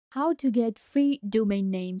How to get free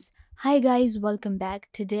domain names. Hi guys, welcome back.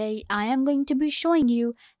 Today I am going to be showing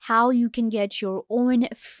you how you can get your own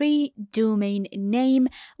free domain name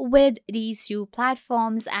with these two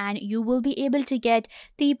platforms, and you will be able to get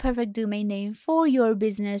the perfect domain name for your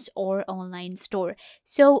business or online store.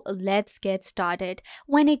 So let's get started.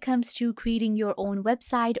 When it comes to creating your own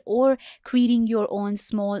website or creating your own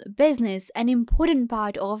small business, an important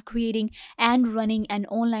part of creating and running an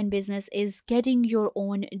online business is getting your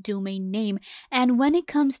own domain name. And when it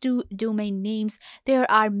comes to domain names, there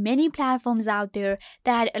are many platforms out there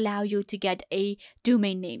that allow you to get a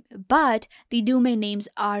domain name, but the domain names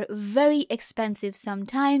are very expensive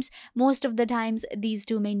sometimes. Most of the times these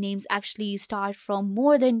domain names actually start from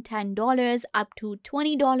more than $10 up to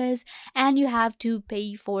 $20, and you have to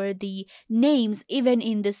pay for the names even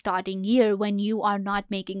in the starting year when you are not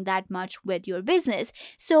making that much with your business.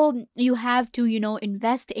 So you have to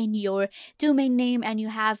invest in your domain name, and you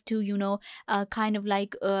have to kind of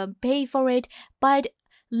like pay for it. But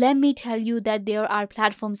let me tell you that there are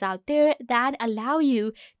platforms out there that allow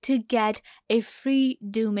you to get a free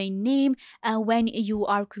domain name when you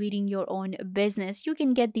are creating your own business. You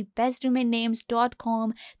can get the best domain names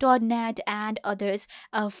 .com, .net, and others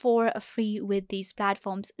for free with these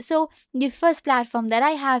platforms. So the first platform that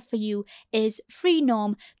I have for you is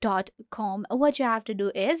freenom.com. What you have to do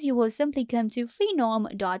is you will simply come to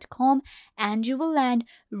freenom.com and you will land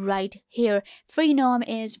right here. Freenom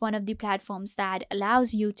is one of the platforms that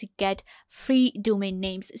allows you to get free domain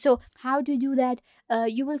names. So how to do that?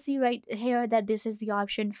 You will see right here that this is the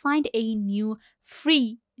option, find a new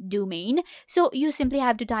free domain. So you simply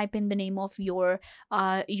have to type in the name of your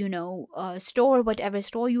store, whatever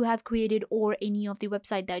store you have created, or any of the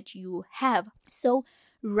website that you have. So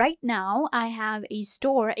right now I have a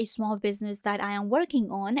store, a small business that I am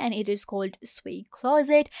working on, and it is called Sway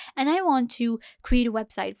Closet, and I want to create a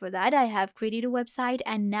website for that. I have created a website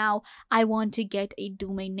and now I want to get a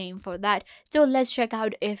domain name for that. So let's check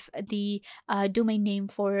out if the domain name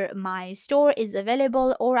for my store is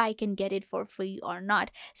available, or I can get it for free or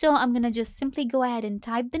not. So I'm gonna just simply go ahead and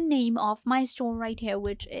type the name of my store right here,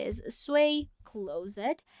 which is Sway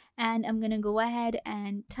Closet, and I'm gonna go ahead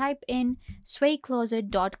and type in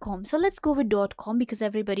swaycloset.com. So let's go with .com because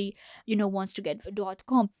everybody wants to get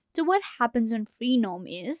 .com. So what happens on Freenom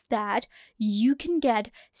is that you can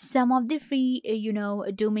get some of the free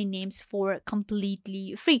domain names for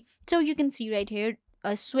completely free. So you can see right here,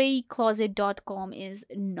 swaycloset.com is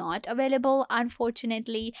not available,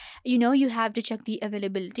 unfortunately. You have to check the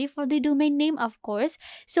availability for the domain name, of course.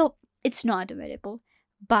 So it's not available,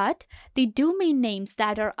 but the domain names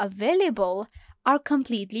that are available are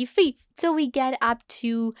completely free. So we get up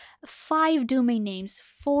to 5 domain names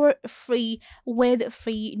for free with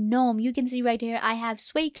free gnome. You can see right here I have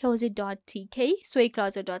swaycloset.tk,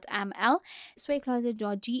 swaycloset.ml,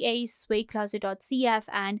 swaycloset.ga, swaycloset.cf,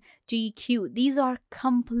 and GQ. These are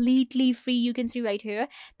completely free. You can see right here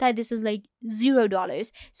that this is like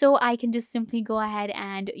 $0. So I can just simply go ahead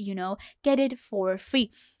and get it for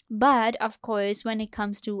free. But of course, when it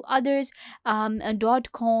comes to others,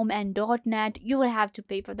 .com and .net, you will have to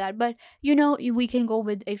pay for that. But we can go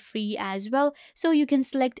with a free as well. So you can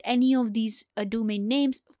select any of these domain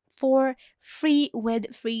names for free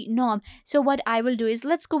with free nom. So what I will do is,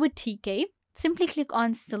 let's go with TK. Simply click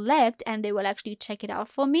on select and they will actually check it out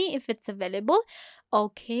for me if it's available.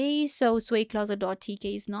 Okay, so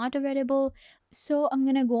swaycloset.tk is not available. So I'm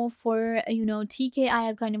gonna go for TK. I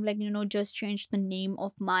have kind of like just changed the name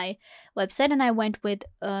of my website and I went with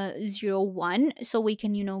 01, so we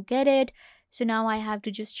can get it. So now I have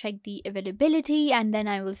to just check the availability and then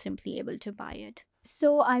I will simply able to buy it.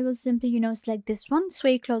 So I will simply select this one,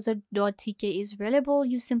 swaycloset.tk is available.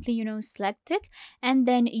 You simply select it and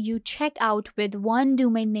then you check out with one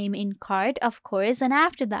domain name in cart, of course, and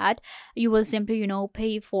after that you will simply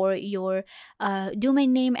pay for your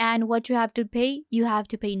domain name. And what you have to pay, you have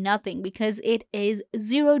to pay nothing because it is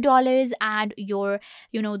 $0 and your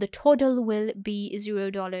the total will be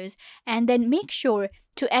 $0. And then make sure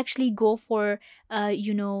to actually go for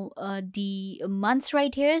the months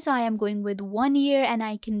right here. So I am going with 1 year and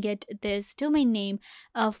I can get this domain name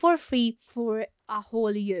for free for a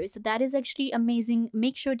whole year. So that is actually amazing.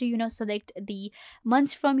 Make sure to select the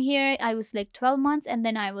months from here. I will select 12 months and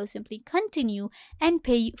then I will simply continue and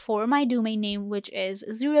pay for my domain name, which is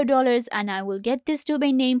 $0, and I will get this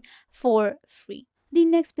domain name for free. The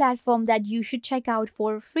next platform that you should check out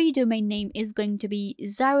for free domain name is going to be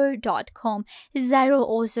Xero.com. Xero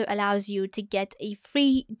also allows you to get a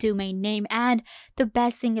free domain name, and the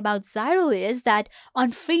best thing about Xero is that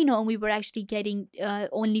on Freenom we were actually getting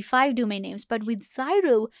only 5 domain names, but with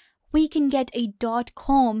Xero we can get a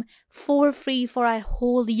 .com for free for a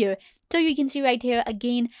whole year. So you can see right here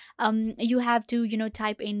again, you have to,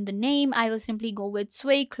 type in the name. I will simply go with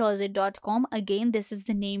swaycloset.com. Again, this is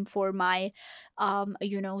the name for my,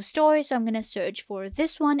 store. So I'm going to search for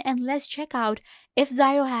this one, and let's check out if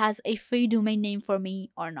Zyro has a free domain name for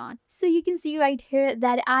me or not. So you can see right here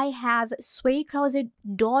that I have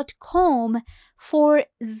swaycloset.com for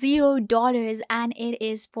 $0, and it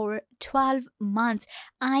is for 12 months.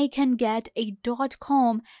 I can get a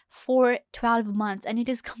 .com for 12 months, and it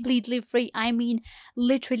is completely free. I mean,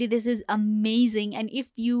 literally, this is amazing. And if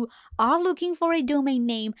you are looking for a domain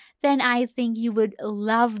name, then I think you would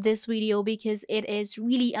love this video, because it is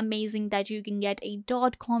really amazing that you can get a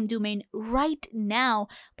 .com domain right now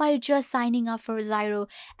by just signing up for Zyro.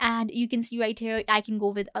 And you can see right here, I can go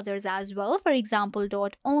with others as well. For example,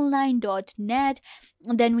 .online, .net,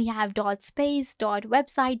 then we have .space,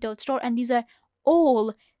 .website, .store, and these are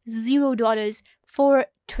all $0 for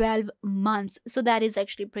 12 months. So that is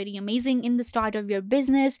actually pretty amazing. In the start of your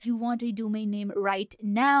business, you want a domain name right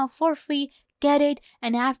now for free, get it,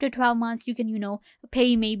 and after 12 months you can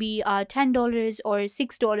pay maybe $10 or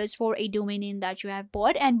 $6 for a domain name that you have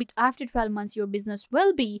bought, and after 12 months your business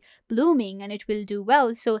will be blooming and it will do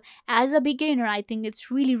well. So as a beginner, I think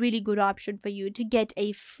it's really good option for you to get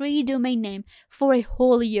a free domain name for a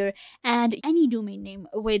whole year. And any domain name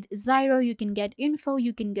with Zyro, you can get info,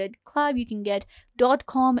 you can get club, you can get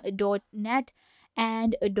 .com, .net,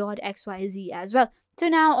 and .xyz as well. So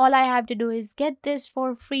now all I have to do is get this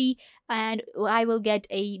for free, and I will get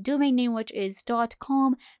a domain name which is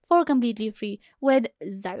 .com for completely free with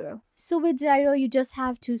Zyro. So with Zyro, you just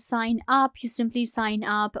have to sign up. You simply sign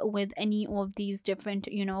up with any of these different,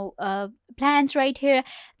 plans right here.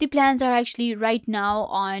 The plans are actually right now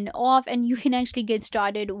on off, and you can actually get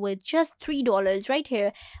started with just $3 right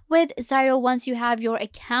here with Zyro. Once you have your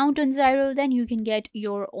account on Zyro, then you can get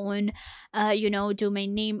your own,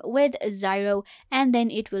 domain name with Zyro, and then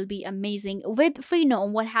it will be amazing. With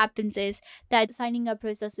Freenome, what happens is that signing up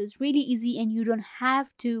process is really easy, and you don't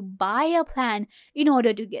have to buy a plan in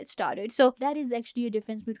order to get started. So that is actually a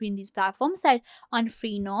difference between these platforms, that on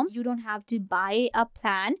Freenome you don't have to buy a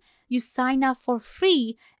plan, you sign up for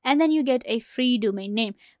free, and then you get a free domain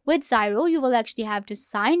name. With Zyro, you will actually have to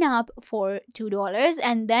sign up for $2,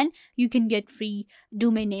 and then you can get free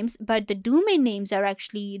domain names. But the domain names are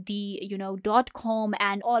actually the .com,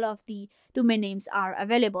 and all of the domain names are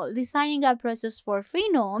available. The signing up process for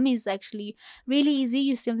Freenome is actually really easy.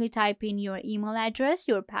 You simply type in your email address,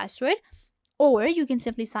 your password, or you can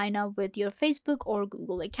simply sign up with your Facebook or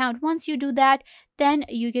Google account. Once you do that, then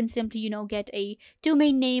you can simply get a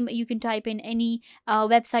domain name. You can type in any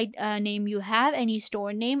website name you have, any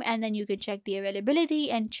store name, and then you can check the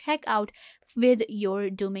availability and check out with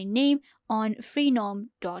your domain name on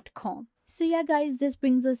freenome.com. So yeah guys, this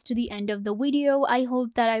brings us to the end of the video. I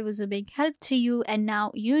hope that I was a big help to you, and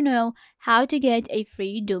now you know how to get a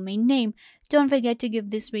free domain name. Don't forget to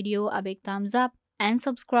give this video a big thumbs up and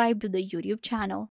subscribe to the YouTube channel.